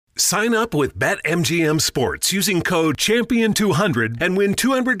Sign up with BetMGM Sports using code Champion200 and win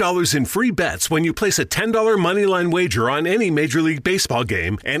 $200 in free bets when you place a $10 moneyline wager on any Major League Baseball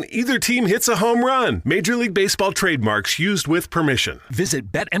game and either team hits a home run. Major League Baseball trademarks used with permission.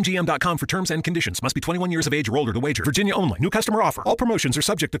 Visit BetMGM.com for terms and conditions. Must be 21 years of age or older to wager. Virginia only. New customer offer. All promotions are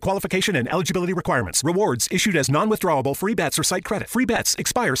subject to qualification and eligibility requirements. Rewards issued as non-withdrawable free bets or site credit. Free bets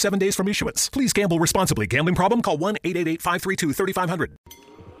expire 7 days from issuance. Please gamble responsibly. Gambling problem? Call 1-888-532-3500.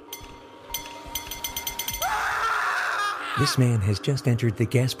 This man has just entered the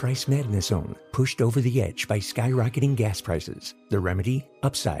gas price madness zone, pushed over the edge by skyrocketing gas prices. The remedy?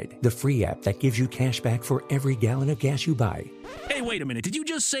 Upside, the free app that gives you cash back for every gallon of gas you buy. Hey, wait a minute. Did you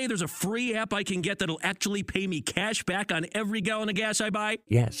just say there's a free app I can get that'll actually pay me cash back on every gallon of gas I buy?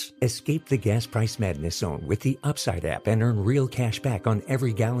 Yes. Escape the gas price madness zone with the Upside app and earn real cash back on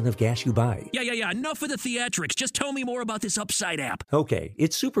every gallon of gas you buy. Yeah. Enough of the theatrics. Just tell me more about this Upside app. Okay,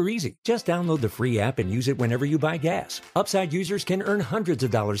 it's super easy. Just download the free app and use it whenever you buy gas. Upside users can earn hundreds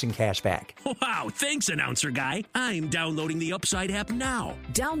of dollars in cash back. Wow, thanks, announcer guy. I'm downloading the Upside app now.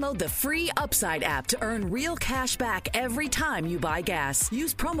 Download the free Upside app to earn real cash back every time you buy gas.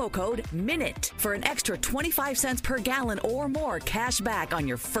 Use promo code MINUTE for an extra 25 cents per gallon or more cash back on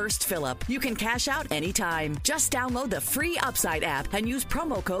your first fill-up. You can cash out anytime. Just download the free Upside app and use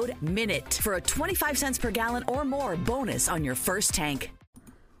promo code MINUTE for a 25 cents per gallon or more bonus on your first tank.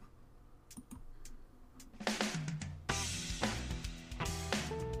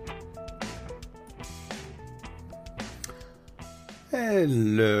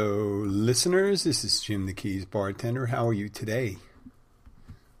 Hello, listeners. This is Jim the Keys Bartender. How are you today?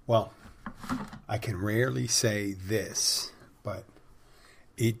 Well, I can rarely say this, but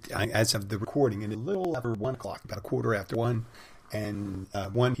as of the recording, in a little after 1 o'clock, about a quarter after 1, and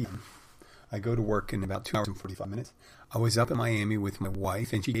 1 p.m., I go to work in about 2 hours and 45 minutes. I was up in Miami with my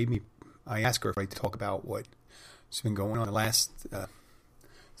wife, and I asked her if I'd like to talk about what's been going on the last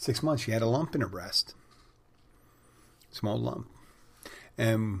 6 months. She had a lump in her breast, small lump.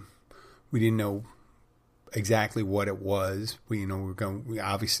 And we didn't know exactly what it was. We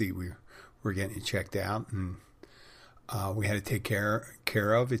obviously we're getting it checked out, and we had to take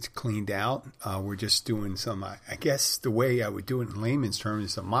care of. It's cleaned out. We're just doing some. I guess the way I would do it in layman's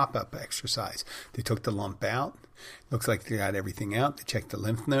terms is a mop-up exercise. They took the lump out. Looks like they got everything out. They checked the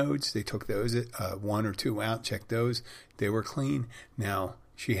lymph nodes. They took those 1 or 2 out. Checked those. They were clean. Now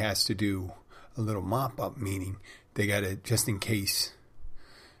she has to do a little mop-up, meaning they got to, just in case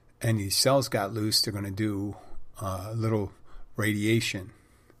any cells got loose, they're going to do a little radiation.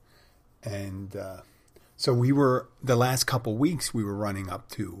 And so the last couple weeks we were running up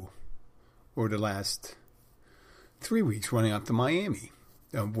to, or the last 3 weeks running up to Miami.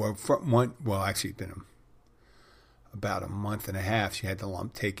 Actually it's been about a month and a half. She had the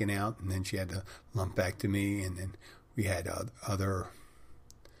lump taken out, and then she had the lumpectomy, and then we had other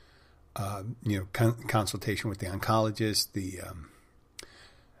consultation with the oncologist, the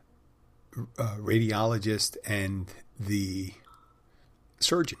radiologist, and the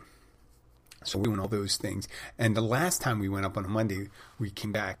surgeon. So we went all those things. And the last time we went up on a Monday, we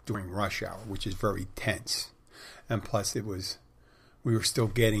came back during rush hour, which is very tense. And plus we were still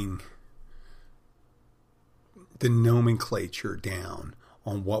getting the nomenclature down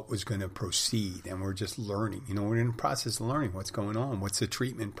on what was going to proceed. And we're just learning, we're in the process of learning what's going on, what's the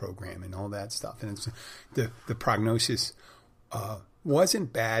treatment program and all that stuff. And it's, the prognosis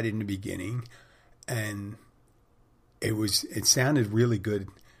wasn't bad in the beginning, and it sounded really good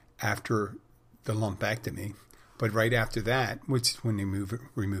after the lumpectomy, but right after that, which is when they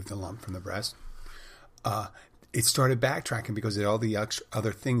removed the lump from the breast, it started backtracking because of all the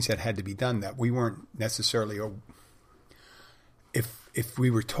other things that had to be done that we weren't necessarily, or if we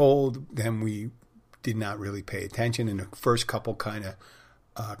were told, then we did not really pay attention. In the first couple kind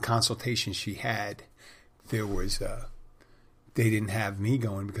of consultations she had, there was they didn't have me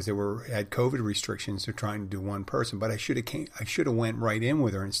going because they had COVID restrictions. They're trying to do one person, but I should have went right in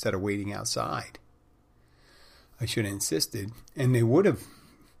with her instead of waiting outside. I should have insisted, and they would have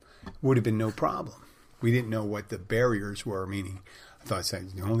been no problem. We didn't know what the barriers were. Meaning, I thought I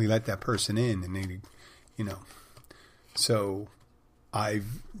said you only let that person in, and they, So,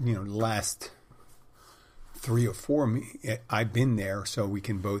 I've the last 3 or 4 I've been there, so we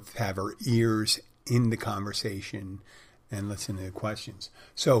can both have our ears in the conversation and listen to the questions.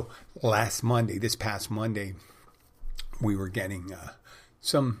 So this past Monday, we were getting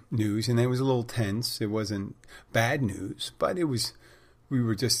some news, and it was a little tense. It wasn't bad news, but we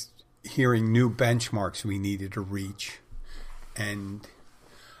were just hearing new benchmarks we needed to reach. And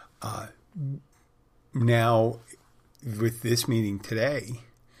now with this meeting today,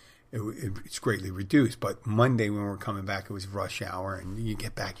 it's greatly reduced. But Monday when we're coming back, it was rush hour, and you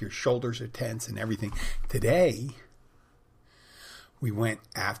get back, your shoulders are tense and everything. Today, we went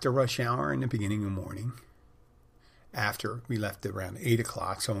after rush hour in the beginning of the morning. After we left around 8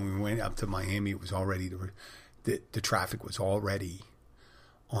 o'clock, so when we went up to Miami, it was already the traffic was already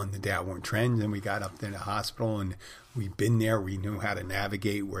on the downward trend, and we got up to the hospital, and we've been there. We knew how to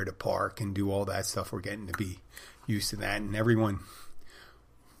navigate, where to park, and do all that stuff. We're getting to be used to that, and everyone,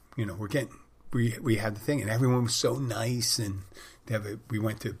 we had the thing, and everyone was so nice, and we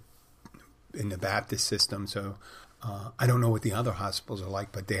went in the Baptist system, so I don't know what the other hospitals are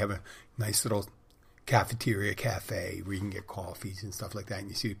like, but they have a nice little cafeteria cafe where you can get coffees and stuff like that, and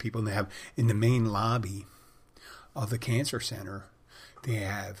you see the people, and they have in the main lobby of the cancer center. They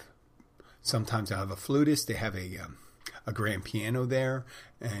have, sometimes they have a flutist, they have a grand piano there,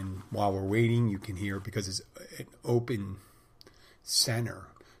 and while we're waiting, you can hear, because it's an open center,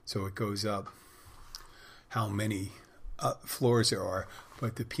 so it goes up how many floors there are,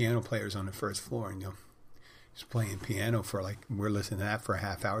 but the piano player's on the first floor, and he's playing piano for we're listening to that for a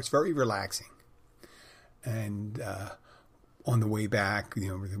half hour. It's very relaxing. And on the way back,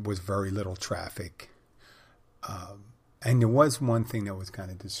 there was very little traffic. And there was one thing that was kind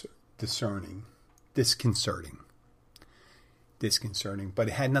of disconcerting, but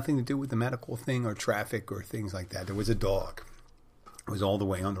it had nothing to do with the medical thing or traffic or things like that. There was a dog. It was all the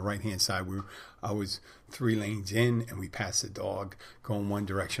way on the right-hand side. I was 3 lanes in, and we passed the dog going one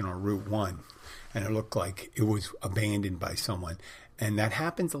direction on Route 1, and it looked like it was abandoned by someone. And that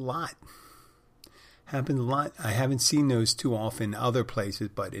happens a lot. I haven't seen those too often other places,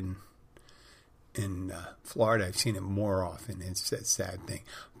 but in Florida, I've seen it more often. It's a sad thing.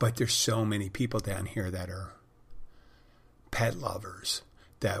 But there's so many people down here that are pet lovers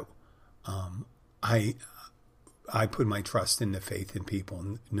that I put my trust in the faith in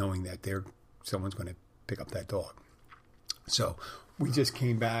people, knowing that someone's going to pick up that dog. So we just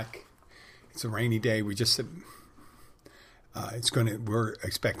came back. It's a rainy day. We're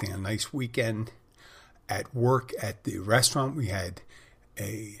expecting a nice weekend. At work, at the restaurant, we had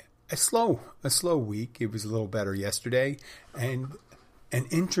a slow week. It was a little better yesterday. And an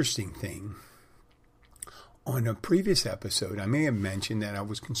interesting thing, on a previous episode, I may have mentioned that I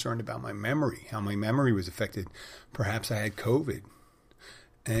was concerned about my memory, how my memory was affected. Perhaps I had COVID.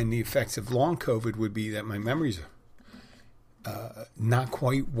 And the effects of long COVID would be that my memory's not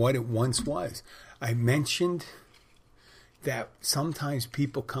quite what it once was. I mentioned that sometimes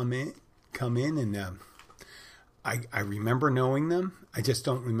people come in and I remember knowing them. I just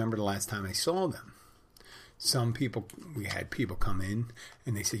don't remember the last time I saw them. We had people come in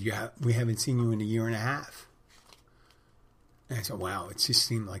and they said, we haven't seen you in a year and a half. And I said, wow, it just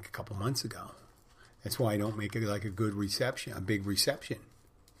seemed like a couple months ago. That's why I don't make it like a good reception, a big reception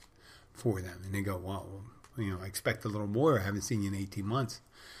for them. And they go, well, I expect a little more. I haven't seen you in 18 months.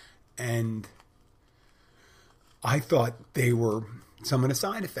 And I thought they were some of the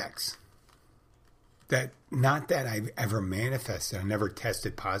side effects. Not that I've ever manifested. I never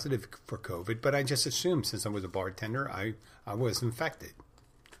tested positive for COVID, but I just assumed since I was a bartender, I was infected.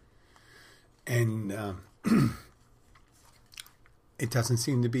 And it doesn't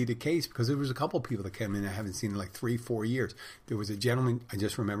seem to be the case, because there was a couple of people that came in I haven't seen in like 3-4 years. There was a gentleman, I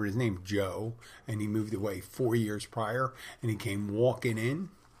just remembered his name, Joe, and he moved away 4 years prior, and he came walking in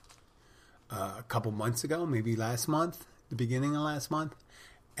a couple months ago, maybe last month, the beginning of last month,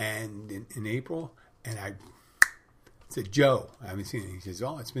 and in April. And I said, Joe, I haven't seen him. He says,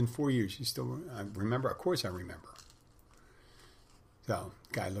 oh, it's been 4 years. You still remember? Of course I remember. So,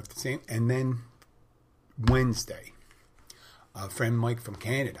 guy looked the same. And then Wednesday, a friend Mike from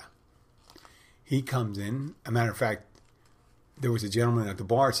Canada, he comes in. As a matter of fact, there was a gentleman at the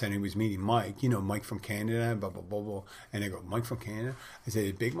bar saying he was meeting Mike. Mike from Canada, blah, blah, blah, blah. And I go, Mike from Canada? I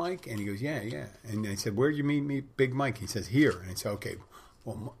said, Big Mike? And he goes, yeah. And I said, where'd you meet Big Mike? He says, here. And I said, okay.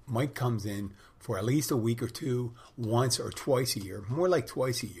 Well, Mike comes in for at least a week or two, once or twice a year, more like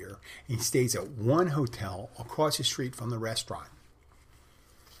twice a year. And he stays at one hotel across the street from the restaurant.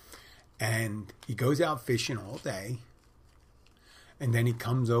 And he goes out fishing all day. And then he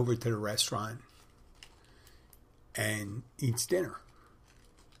comes over to the restaurant and eats dinner.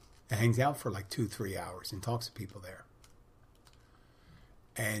 And hangs out for like 2-3 hours and talks to people there.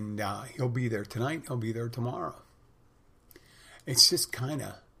 And he'll be there tonight. He'll be there tomorrow. It's just kind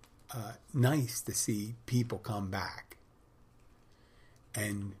of nice to see people come back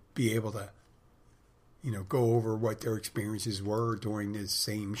and be able to, go over what their experiences were during this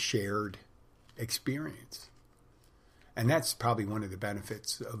same shared experience. And that's probably one of the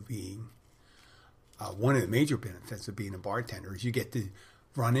benefits of being, one of the major benefits of being a bartender is you get to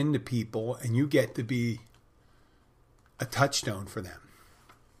run into people, and you get to be a touchstone for them.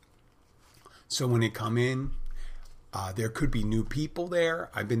 So when they come in, there could be new people there.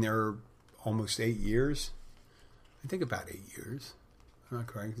 I've been there almost 8 years. I think about 8 years. I'm not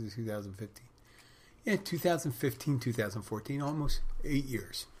correct. It's 2015. Yeah, 2015, 2014, almost 8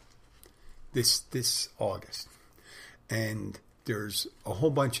 years. This August. And there's a whole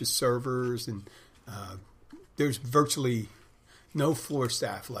bunch of servers, and there's virtually no floor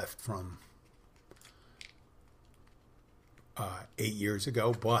staff left from 8 years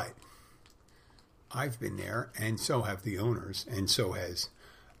ago, but I've been there, and so have the owners, and so has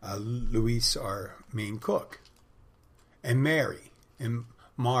Luis, our main cook, and Mary, and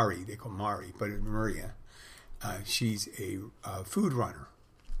Mari, they call Mari, but Maria, she's a food runner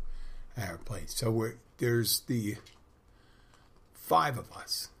at our place. So there's the 5 of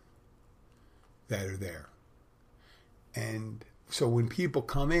us that are there. And so when people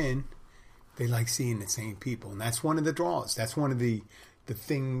come in, they like seeing the same people. And that's one of the draws. That's one of the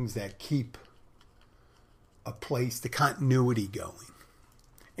things that keep a place, the continuity going.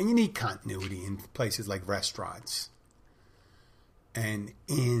 And you need continuity in places like restaurants and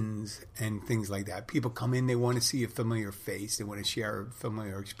inns and things like that. People come in, they want to see a familiar face. They want to share a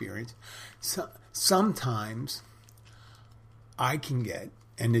familiar experience. So, sometimes I can get,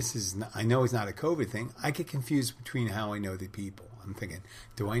 and this is, I know it's not a COVID thing, I get confused between how I know the people. I'm thinking,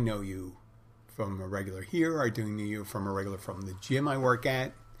 do I know you from a regular here, or do I know you from a regular from the gym I work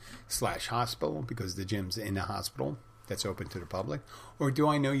at / hospital, because the gym's in the hospital that's open to the public, or do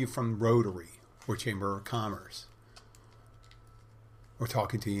I know you from Rotary or Chamber of Commerce, or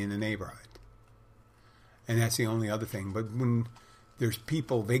talking to you in the neighborhood? And that's the only other thing. But when there's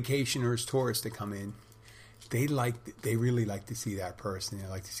people, vacationers, tourists that come in, they really like to see that person. They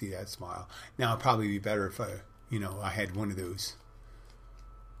like to see that smile. Now, it'd probably be better if I had one of those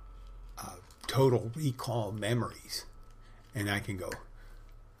total recall memories, and I can go,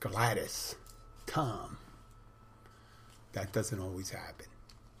 Gladys, Tom. That doesn't always happen.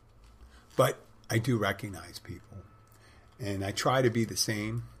 But I do recognize people, and I try to be the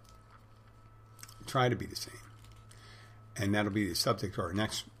same. And that'll be the subject of our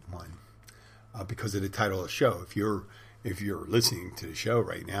next one. Because of the title of the show. If you're listening to the show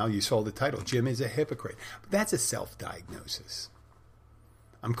right now, you saw the title, Jim is a Hypocrite. But that's a self-diagnosis.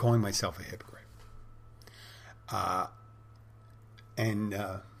 I'm calling myself a hypocrite.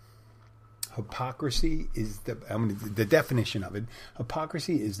 Hypocrisy is the definition of it.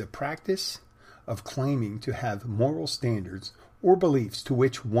 Hypocrisy is the practice of claiming to have moral standards or beliefs to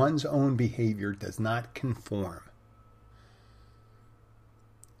which one's own behavior does not conform.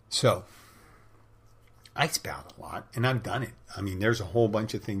 So, I spout a lot, and I've done it. I mean, there's a whole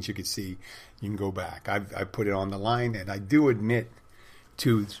bunch of things you could see. You can go back. I put it on the line, and I do admit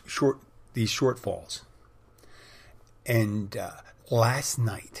to these shortfalls. And last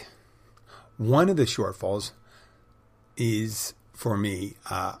night, one of the shortfalls is, for me,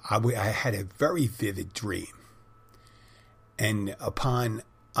 I had a very vivid dream. And upon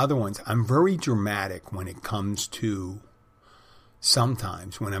other ones, I'm very dramatic when it comes to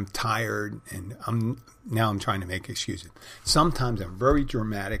sometimes when I'm tired, and I'm trying to make excuses. Sometimes I'm very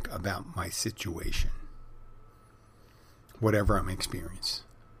dramatic about my situation, whatever I'm experiencing.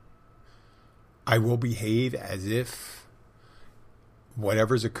 I will behave as if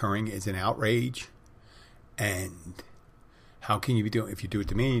whatever's occurring is an outrage, and how can you be doing, if you do it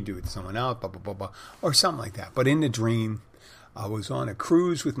to me, you do it to someone else, blah, blah, blah, blah, or something like that. But in the dream, I was on a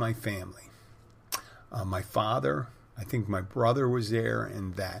cruise with my family. My father, I think my brother was there,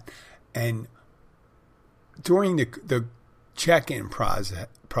 and that. And during the check-in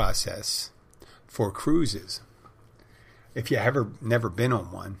process for cruises, if you never been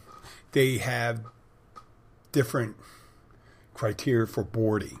on one, they have different criteria for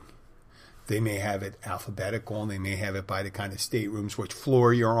boarding. They may have it alphabetical. They may have it by the kind of staterooms, which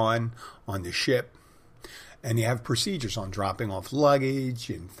floor you're on the ship. And you have procedures on dropping off luggage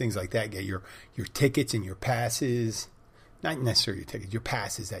and things like that. Get your tickets and your passes. Not necessarily your tickets, your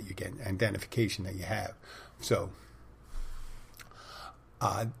passes that you get, identification that you have. So,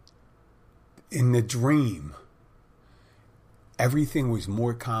 in the dream, everything was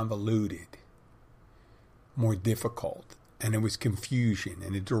more convoluted, more difficult, and there was confusion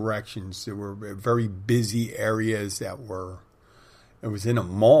in the directions. There were very busy areas that were, it was in a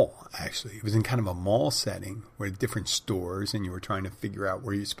mall, actually. It was in kind of a mall setting with different stores, and you were trying to figure out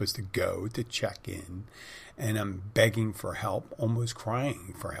where you're supposed to go to check in. And I'm begging for help, almost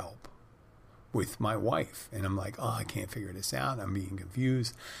crying for help with my wife. And I'm like, I can't figure this out. I'm being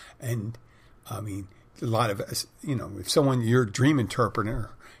confused. And, I mean, a lot of us, if you're a dream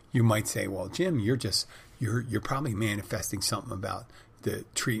interpreter, you might say, well, Jim, you're probably manifesting something about the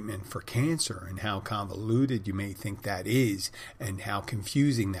treatment for cancer and how convoluted you may think that is and how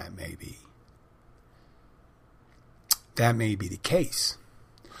confusing that may be. That may be the case.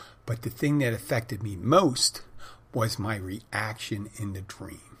 But the thing that affected me most was my reaction in the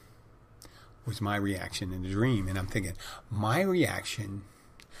dream. And I'm thinking, my reaction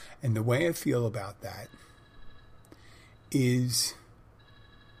and the way I feel about that is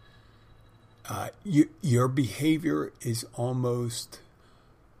your behavior is almost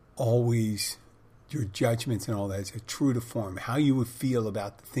always, your judgments and all that is true to form. How you would feel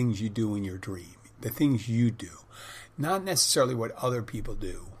about the things you do in your dream, the things you do. Not necessarily what other people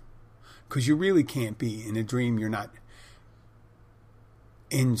do. Because you really can't be in a dream. You're not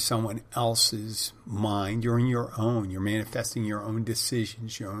in someone else's mind. You're in your own. You're manifesting your own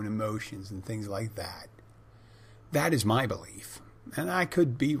decisions, your own emotions, and things like that. That is my belief. And I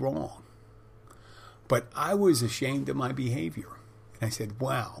could be wrong. But I was ashamed of my behavior. And I said,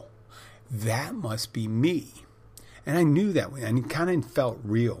 wow, that must be me. And I knew that. And it kind of felt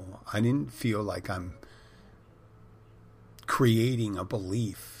real. I didn't feel like I'm creating a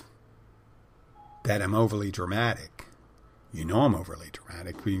belief that I'm overly dramatic. I'm overly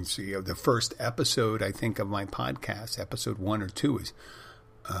dramatic. We see the first episode, I think, of my podcast, episode 1 or 2, is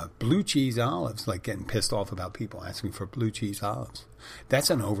blue cheese olives, like getting pissed off about people asking for blue cheese olives. That's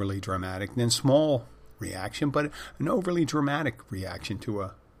an overly dramatic, then small reaction, but an overly dramatic reaction to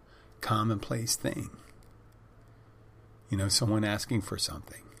a commonplace thing. Someone asking for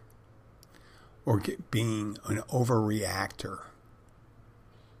something. Or being an overreactor.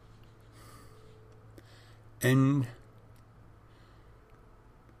 And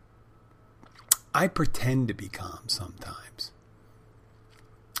I pretend to be calm sometimes.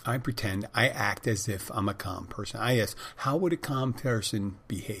 I act as if I'm a calm person. I ask, how would a calm person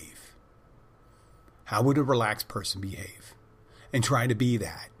behave? How would a relaxed person behave? And try to be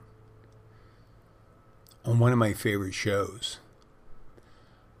that. On one of my favorite shows,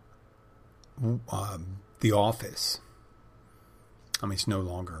 The Office.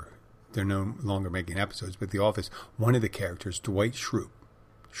 They're no longer making episodes, but The Office, one of the characters, Dwight Schrute,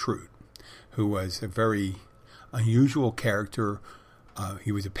 who was a very unusual character.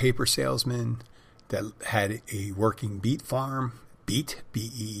 He was a paper salesman that had a working beet farm,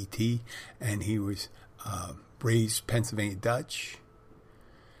 B-E-E-T, and he was raised Pennsylvania Dutch,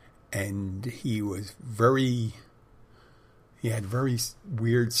 and he had very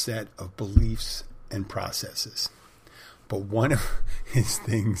weird set of beliefs and processes. But one of his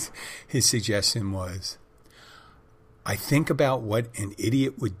suggestion was, I think about what an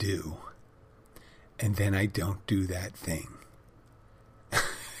idiot would do, and then I don't do that thing.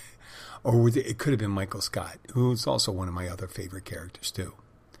 Or it could have been Michael Scott, who's also one of my other favorite characters too.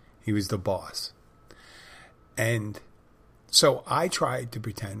 He was the boss. And so I tried to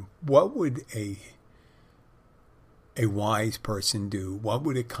pretend, what would a wise person do? What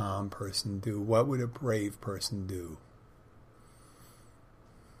would a calm person do? What would a brave person do?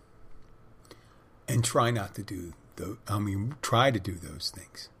 And try to do those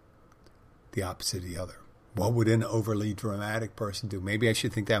things. The opposite of the other. What would an overly dramatic person do? Maybe I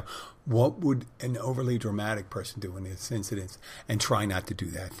should think that. What would an overly dramatic person do in this incident? And try not to do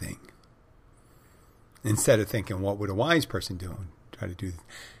that thing. Instead of thinking, what would a wise person do? And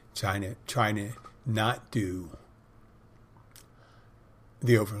try to not do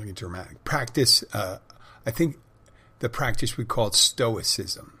the overly dramatic. Practice, I think the practice we call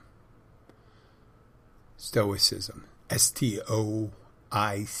Stoicism. Stoicism. Stoicism.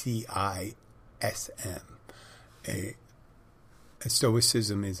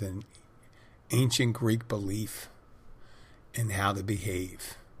 Stoicism is an ancient Greek belief in how to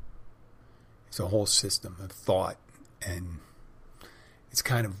behave. It's a whole system of thought, and it's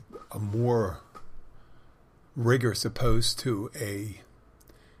kind of a more rigorous opposed to a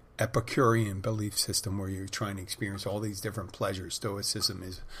Epicurean belief system where you're trying to experience all these different pleasures. Stoicism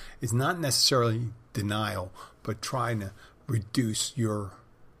is not necessarily denial, but trying to reduce your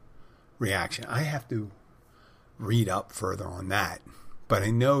reaction. I have to read up further on that, but I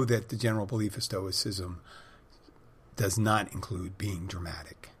know that the general belief of Stoicism does not include being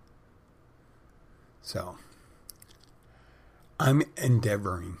dramatic. So I'm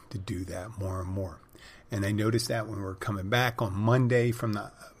endeavoring to do that more and more. And I noticed that when we were coming back on Monday from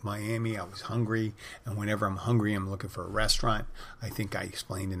Miami, I was hungry. And whenever I'm hungry, I'm looking for a restaurant. I think I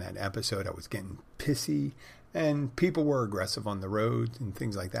explained in that episode I was getting pissy. And people were aggressive on the road and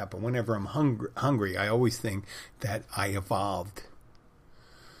things like that. But whenever I'm hungry, I always think that I evolved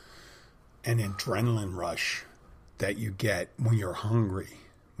an adrenaline rush that you get when you're hungry,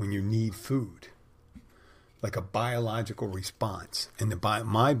 when you need food, like a biological response. And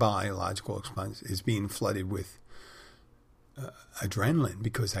my biological response is being flooded with adrenaline,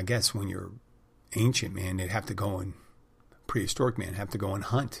 because I guess when you're ancient, man, they'd have to go and prehistoric man have to go and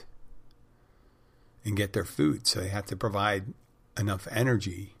hunt and get their food. So they have to provide enough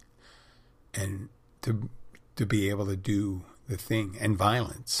energy and to be able to do the thing, and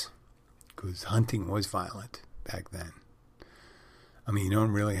violence, because hunting was violent back then. I mean, you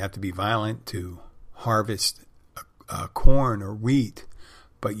don't really have to be violent to harvest corn or wheat,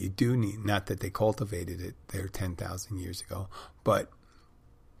 but you do need, not that they cultivated it there 10,000 years ago, but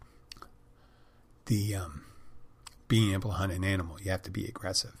the being able to hunt an animal, you have to be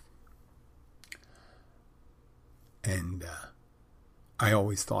aggressive. And I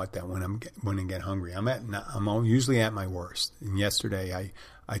always thought that when I get hungry, I'm usually at my worst. And yesterday,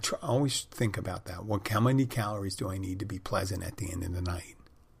 I always think about that. How many calories do I need to be pleasant at the end of the night?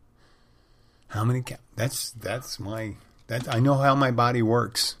 How many? I know how my body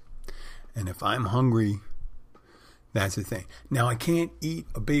works, and if I'm hungry, that's the thing. Now I can't eat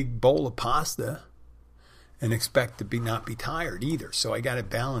a big bowl of pasta and expect to not be tired either. So I got to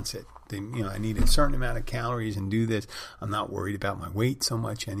balance it. I need a certain amount of calories and do this. I'm not worried about my weight so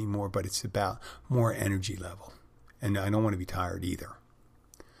much anymore, but it's about more energy level. And I don't want to be tired either.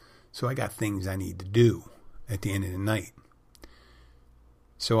 So I got things I need to do at the end of the night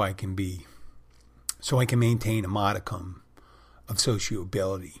so I can maintain a modicum of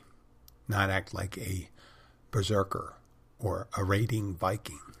sociability, not act like a berserker or a raiding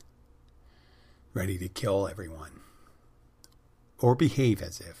Viking, ready to kill everyone, or behave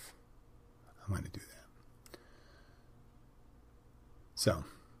as if I'm going to do that. So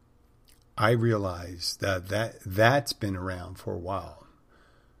I realize that's been around for a while.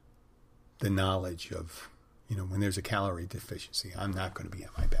 The knowledge of, when there's a calorie deficiency, I'm not going to be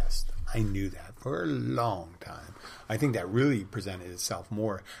at my best. I knew that for a long time. I think that really presented itself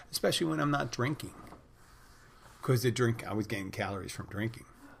more, especially when I'm not drinking. Because I was getting calories from drinking.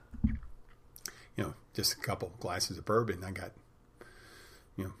 Just a couple of glasses of bourbon, I got,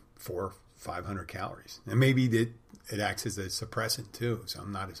 400 or 500 calories. And maybe it acts as a suppressant too, so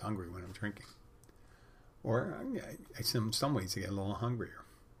I'm not as hungry when I'm drinking. Or in some ways I get a little hungrier.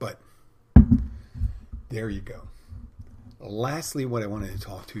 But there you go. Lastly, what I wanted to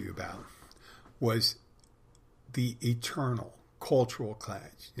talk to you about was the eternal cultural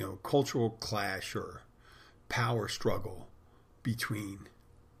clash or power struggle between,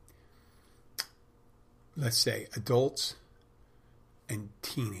 let's say, adults and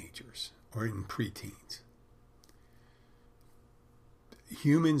teenagers or in preteens.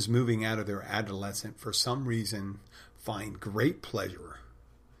 Humans moving out of their adolescence for some reason find great pleasure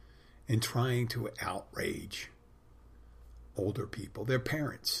in trying to outrage older people, their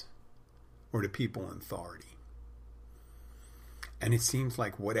parents, or the people in authority. And it seems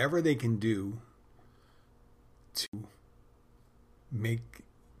like whatever they can do to make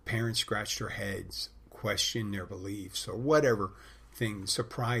parents scratch their heads, question their beliefs, or whatever thing,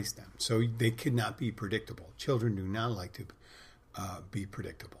 surprise them. So they could not be predictable. Children do not like to be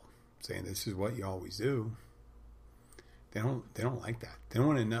predictable. Saying this is what you always do. They don't like that. They don't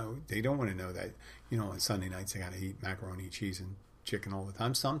want to know. They don't want to know that, on Sunday nights they got to eat macaroni, cheese, and chicken all the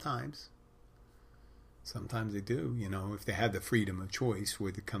time. Sometimes they do, if they have the freedom of choice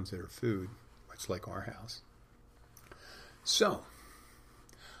when it comes to their food, much like our house. So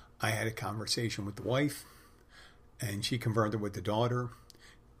I had a conversation with the wife, and she confirmed it with the daughter.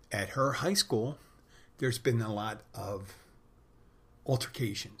 At her high school, there's been a lot of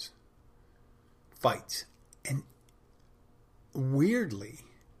altercations, fights, and weirdly,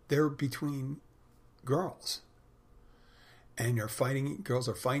 they're between girls. And girls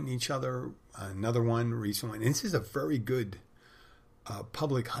are fighting each other. Another one recently, and this is a very good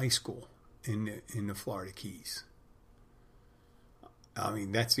public high school in the Florida Keys. I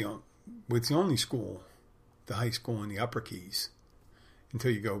mean, it's the only school, the high school in the Upper Keys,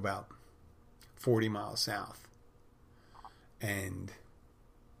 until you go about 40 miles south. And,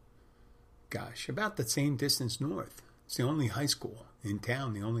 gosh, about the same distance north. It's the only high school in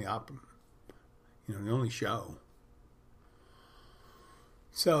town, the only the only show.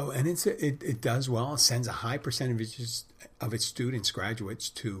 So, and it does well. It sends a high percentage of its students, graduates,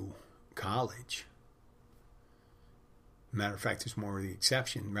 to college. Matter of fact, it's more the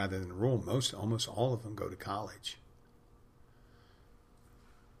exception rather than the rule. Almost all of them go to college.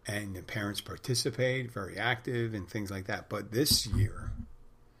 And the parents participate, very active, and things like that. But this year,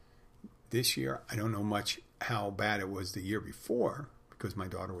 I don't know much how bad it was the year before, because my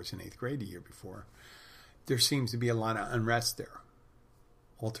daughter was in 8th grade the year before. There seems to be a lot of unrest there.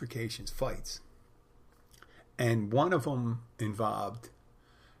 Altercations, fights. And one of them involved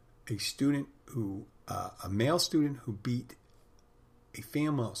a student who, a male student who beat a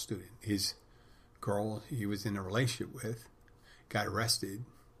female student. His girl he was in a relationship with got arrested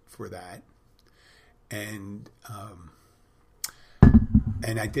for that. And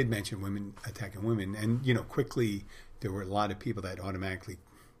I did mention women attacking women. And, quickly there were a lot of people that automatically,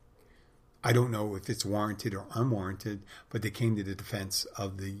 I don't know if it's warranted or unwarranted, but they came to the defense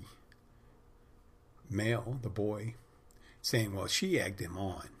of the male, the boy, saying, well, she egged him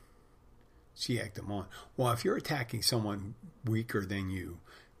on. Well, if you're attacking someone weaker than you,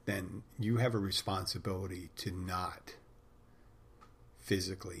 then you have a responsibility to not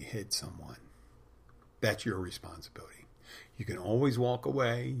physically hit someone. That's your responsibility. You can always walk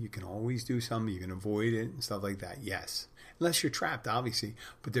away. You can always do something. You can avoid it and stuff like that. Yes. Unless you're trapped, obviously.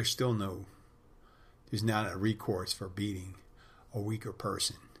 But there's not a recourse for beating a weaker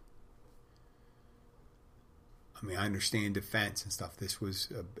person. I mean, I understand defense and stuff. This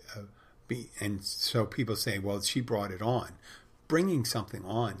was and so people say, well, she brought it on. Bringing something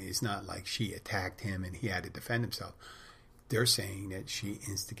on is not like she attacked him and he had to defend himself. They're saying that she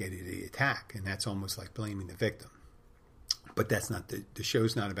instigated the attack, and that's almost like blaming the victim. But that's not the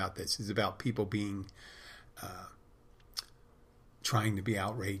show's not about this. It's about people being trying to be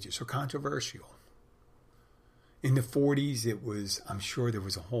outrageous or controversial. In the 40s, it was, I'm sure there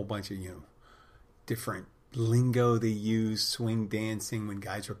was a whole bunch of, different lingo they used, swing dancing, when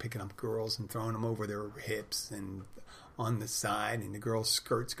guys were picking up girls and throwing them over their hips and on the side, and the girls'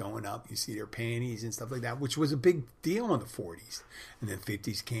 skirts going up. You see their panties and stuff like that, which was a big deal in the 40s. And then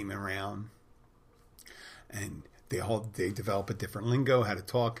 50s came around, and they developed a different lingo, how to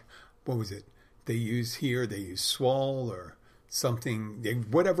talk. What was it? They use swole or something,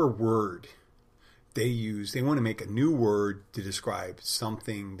 whatever word they use. They want to make a new word to describe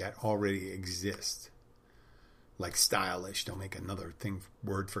something that already exists. Like stylish, they'll make another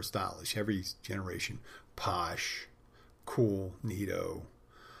word for stylish. Every generation, posh, cool, neato,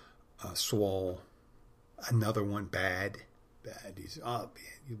 swole, another one, bad. He's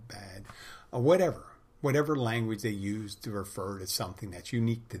you bad, whatever language they use to refer to something that's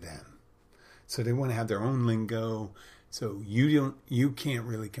unique to them. So they want to have their own lingo. So you can't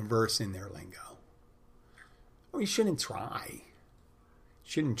really converse in their lingo. Well, you shouldn't try.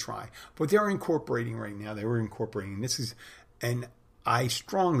 But they're incorporating right now. They were incorporating. And I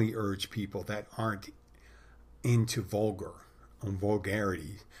strongly urge people that aren't into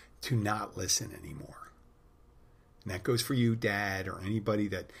vulgarity to not listen anymore. And that goes for you, Dad, or anybody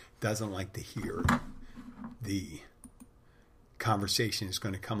that doesn't like to hear the conversation is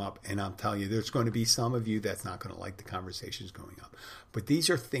going to come up. And I'll tell you, there's going to be some of you that's not going to like the conversations going up. But these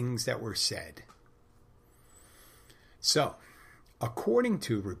are things that were said. So, according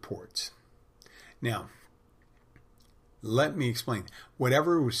to reports, now, let me explain.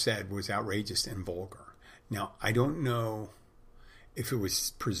 Whatever was said was outrageous and vulgar. Now, I don't know if it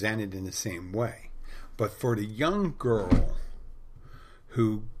was presented in the same way, but for the young girl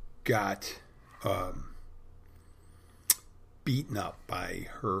who got beaten up by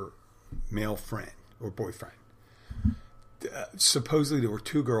her male friend or boyfriend, supposedly there were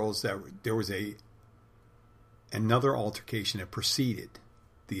two girls there was another altercation that preceded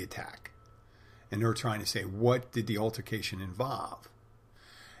the attack. And they're trying to say, what did the altercation involve?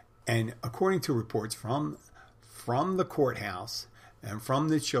 And according to reports from the courthouse and from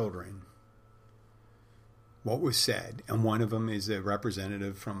the children, what was said, and one of them is a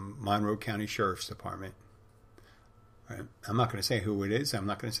representative from Monroe County Sheriff's Department. Right? I'm not going to say who it is. I'm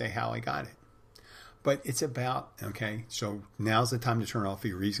not going to say how I got it. But it's about, okay, so now's the time to turn off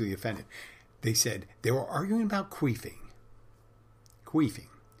if you're easily offended. They said they were arguing about queefing. Queefing.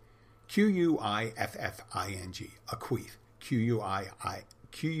 Q-U-I-F-F-I-N-G. A queef. Q-U-I-F.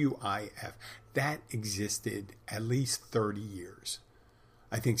 That existed at least 30 years.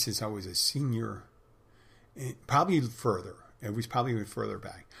 I think since I was a senior, probably further. It was probably even further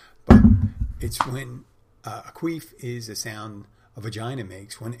back. But it's when a queef is a sound a vagina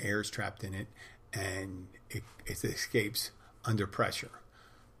makes when air is trapped in it and it escapes under pressure.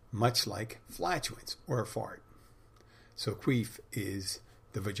 Much like flatulence or a fart. So queef is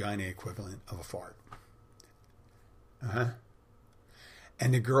the vagina equivalent of a fart.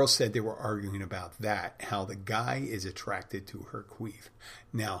 And the girl said they were arguing about that, how the guy is attracted to her queef.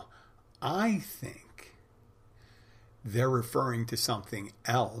 Now, I think they're referring to something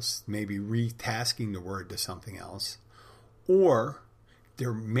else, maybe retasking the word to something else, or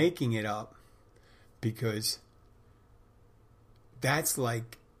they're making it up because that's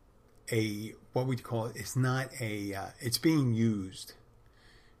like what would you call it? It's not it's being used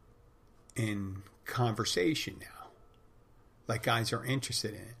in conversation now. Like guys are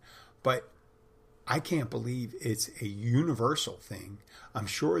interested in it. But I can't believe it's a universal thing. I'm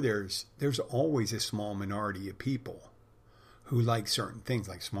sure there's always a small minority of people who like certain things,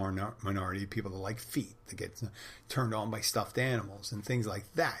 like small minority of people that like feet, that get turned on by stuffed animals and things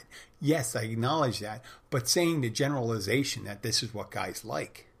like that. Yes, I acknowledge that. But saying the generalization that this is what guys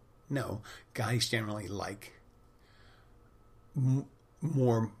like. No, guys generally like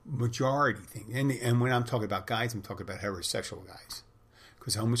more majority things. And when I'm talking about guys, I'm talking about heterosexual guys.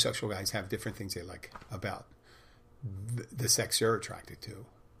 Because homosexual guys have different things they like about the sex they're attracted to.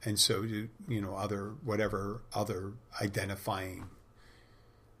 And so do, other identifying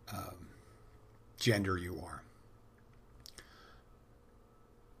gender you are.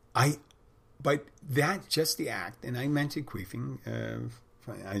 But that's just the act. And I mentioned queefing.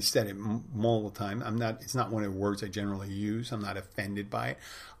 I said it multiple times. It's not one of the words I generally use. I'm not offended by it.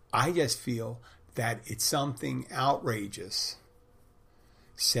 I just feel that it's something outrageous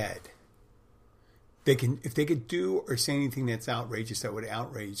said. If they could do or say anything that's outrageous that would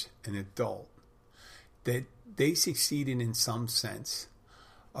outrage an adult, that they succeeded in some sense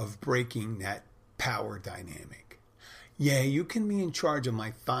of breaking that power dynamic. Yeah, you can be in charge of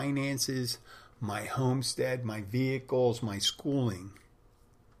my finances, my homestead, my vehicles, my schooling,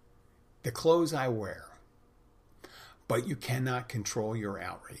 the clothes I wear, but you cannot control your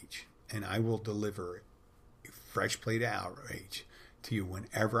outrage. And I will deliver a fresh plate of outrage to you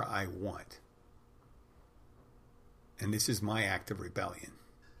whenever I want. And this is my act of rebellion.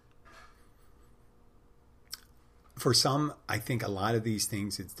 For some, I think a lot of these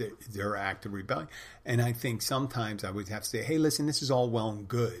things, it's their act of rebellion. And I think sometimes I would have to say, hey, listen, this is all well and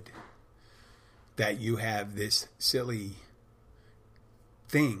good that you have this silly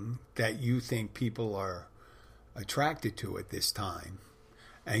thing that you think people are attracted to at this time.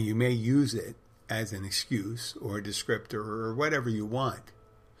 And you may use it as an excuse or a descriptor or whatever you want.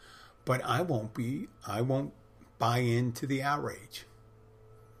 But I won't buy into the outrage.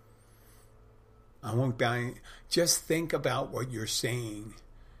 I won't buy. Just think about what you're saying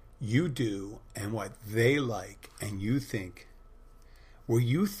you do and what they like, and you think,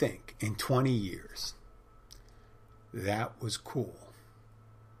 you think in 20 years that was cool.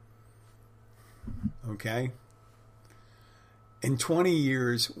 Okay? In 20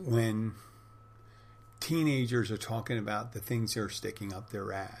 years, when teenagers are talking about the things they're sticking up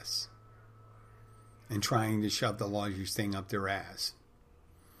their ass and trying to shove the largest thing up their ass,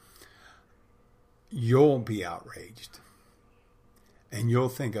 you'll be outraged. And you'll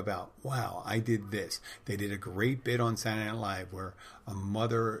think about, wow, I did this. They did a great bit on Saturday Night Live where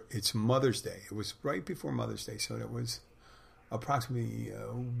it's Mother's Day. It was right before Mother's Day, so it was approximately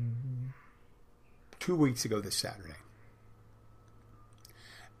 2 weeks ago this Saturday.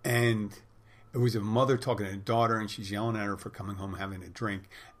 And it was a mother talking to a daughter, and she's yelling at her for coming home having a drink.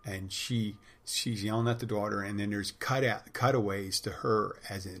 And she's yelling at the daughter, and then there's cutaways to her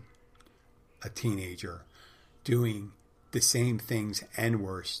as a teenager doing the same things and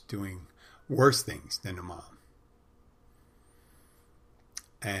worse, doing worse things than the mom.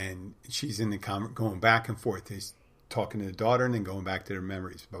 And she's in the comment going back and forth. He's talking to the daughter and then going back to their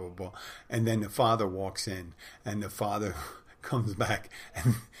memories, blah, blah, blah. And then the father walks in, and the father comes back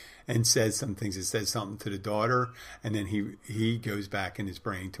and says some things. It says something to the daughter, and then he goes back in his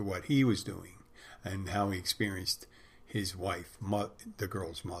brain to what he was doing and how he experienced his wife, the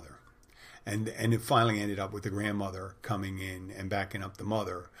girl's mother. And it finally ended up with the grandmother coming in and backing up the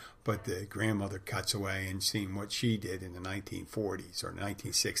mother. But the grandmother cuts away and seeing what she did in the 1940s or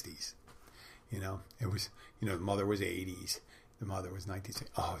 1960s. It was, the mother was 80s. The mother was 1960s.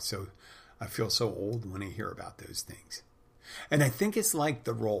 Oh, so I feel so old when I hear about those things. And I think it's like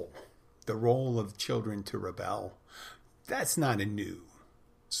the role of children to rebel. That's not a new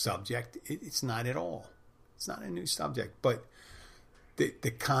subject. It's not at all. It's not a new subject. But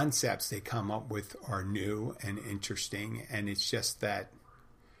the concepts they come up with are new and interesting, and it's just that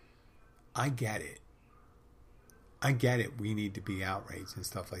I get it. I get it. We need to be outraged and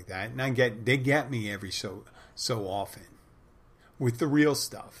stuff like that, and they get me every so often with the real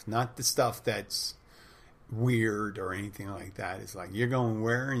stuff, not the stuff that's weird or anything like that. It's like, you're going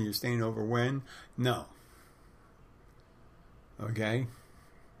where and you're staying over when? No. Okay?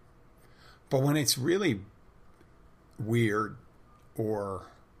 But when it's really weird or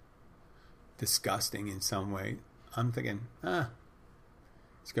disgusting in some way, I'm thinking,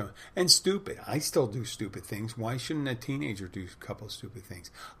 it's going. And stupid. I still do stupid things. Why shouldn't a teenager do a couple of stupid things?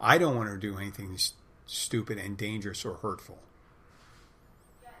 I don't want her to do anything stupid and dangerous or hurtful.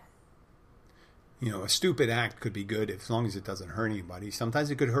 a stupid act could be good as long as it doesn't hurt anybody. Sometimes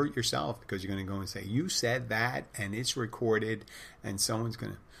it could hurt yourself because you're going to go and say, you said that and it's recorded and someone's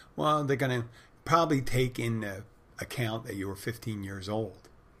going to, they're going to probably take into account that you were 15 years old.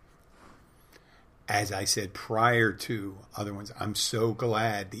 As I said prior to other ones, I'm so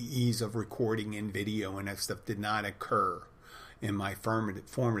glad the ease of recording in video and that stuff did not occur in my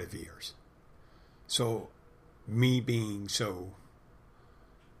formative years. So me being so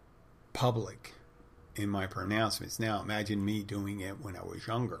public in my pronouncements now, imagine me doing it when I was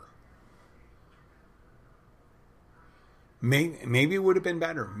younger. Maybe it would have been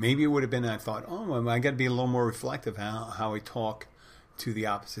better. Maybe it would have been, I thought, I got to be a little more reflective how I talk to the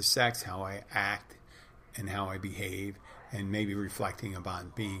opposite sex, how I act and how I behave, and maybe reflecting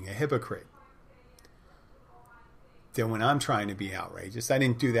upon being a hypocrite. Then when I'm trying to be outrageous, I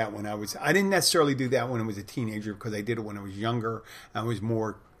didn't necessarily do that when I was a teenager because I did it when I was younger. I was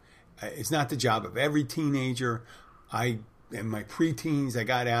more, it's not the job of every teenager. In my preteens, I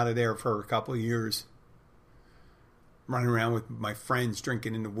got out of there for a couple of years, running around with my friends,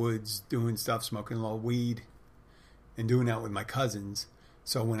 drinking in the woods, doing stuff, smoking a little weed, and doing that with my cousins.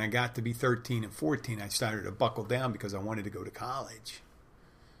 So when I got to be 13 and 14, I started to buckle down because I wanted to go to college,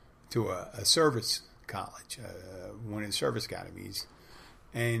 to a service college, one of the service academies.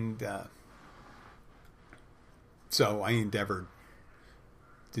 And so I endeavored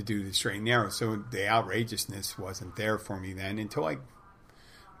to do the straight and narrow. So the outrageousness wasn't there for me then until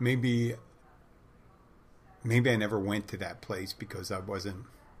maybe I never went to that place because I wasn't,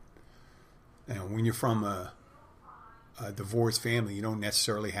 when you're from a divorced family, you don't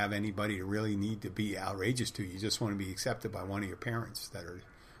necessarily have anybody to really need to be outrageous to. You just want to be accepted by one of your parents that are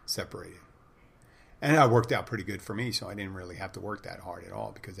separated. And that worked out pretty good for me, so I didn't really have to work that hard at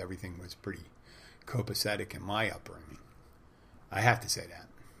all because everything was pretty copacetic in my upbringing. I have to say that.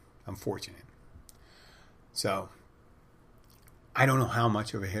 I'm fortunate. So, I don't know how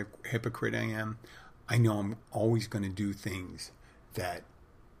much of a hypocrite I am. I know I'm always going to do things that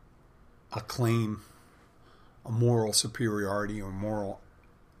acclaim a moral superiority or moral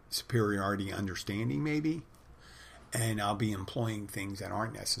superiority understanding maybe, and I'll be employing things that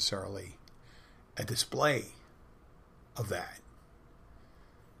aren't necessarily a display of that,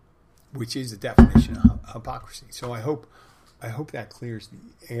 which is the definition of hypocrisy. So I hope that clears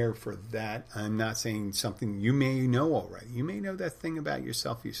the air for that. I'm not saying something you may know already. You may know that thing about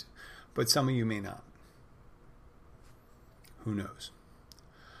yourself, but some of you may not. Who knows?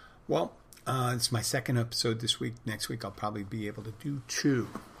 Well, it's my second episode this week. Next week I'll probably be able to do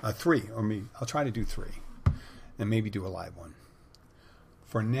 3, or maybe I'll try to do 3, and maybe do a live one.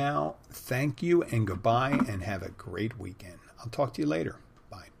 For now, thank you and goodbye, and have a great weekend. I'll talk to you later.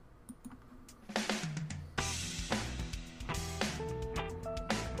 Bye.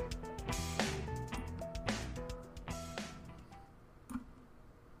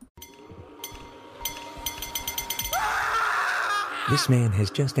 This man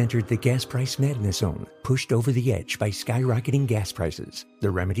has just entered the gas price madness zone, pushed over the edge by skyrocketing gas prices. The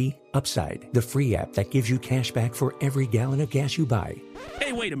remedy? Upside, the free app that gives you cash back for every gallon of gas you buy.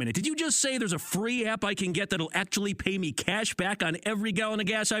 Hey, wait a minute. Did you just say there's a free app I can get that'll actually pay me cash back on every gallon of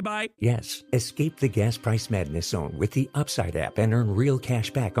gas I buy? Yes. Escape the gas price madness zone with the Upside app and earn real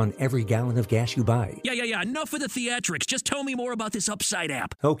cash back on every gallon of gas you buy. Yeah. Enough of the theatrics. Just tell me more about this Upside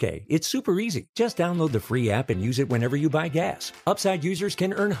app. Okay, it's super easy. Just download the free app and use it whenever you buy gas. Upside users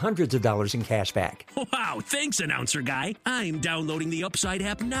can earn hundreds of dollars in cash back. Wow, thanks, announcer guy. I'm downloading the Upside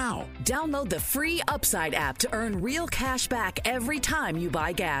app now. Download the free Upside app to earn real cash back every time you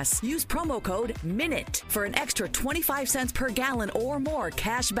buy gas. Use promo code MINUTE for an extra 25 cents per gallon or more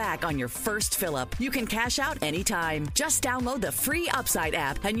cash back on your first fill-up. You can cash out anytime. Just download the free Upside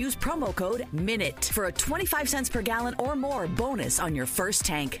app and use promo code MINUTE for a 25 cents per gallon or more bonus on your first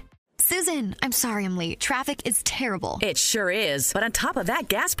tank. Susan, I'm sorry I'm late. Traffic is terrible. It sure is. But on top of that,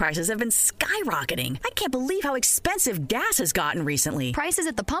 gas prices have been skyrocketing. I can't believe how expensive gas has gotten recently. Prices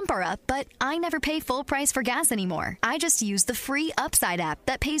at the pump are up, but I never pay full price for gas anymore. I just use the free Upside app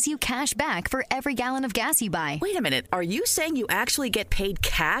that pays you cash back for every gallon of gas you buy. Wait a minute. Are you saying you actually get paid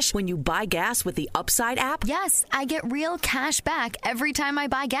cash when you buy gas with the Upside app? Yes, I get real cash back every time I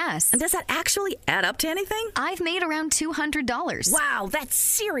buy gas. And does that actually add up to anything? I've made around $200. Wow, that's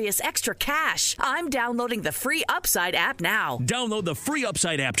serious extra extra cash. I'm downloading the free Upside app now. Download the free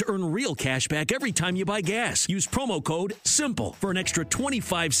Upside app to earn real cash back every time you buy gas. Use promo code SIMPLE for an extra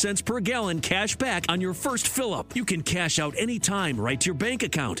 25 cents per gallon cash back on your first fill-up. You can cash out anytime right to your bank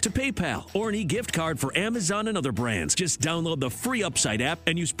account, to PayPal, or an e-gift card for Amazon and other brands. Just download the free Upside app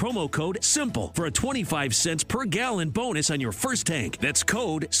and use promo code SIMPLE for a 25 cents per gallon bonus on your first tank. That's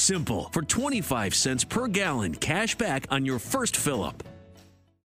code SIMPLE for 25 cents per gallon cash back on your first fill-up.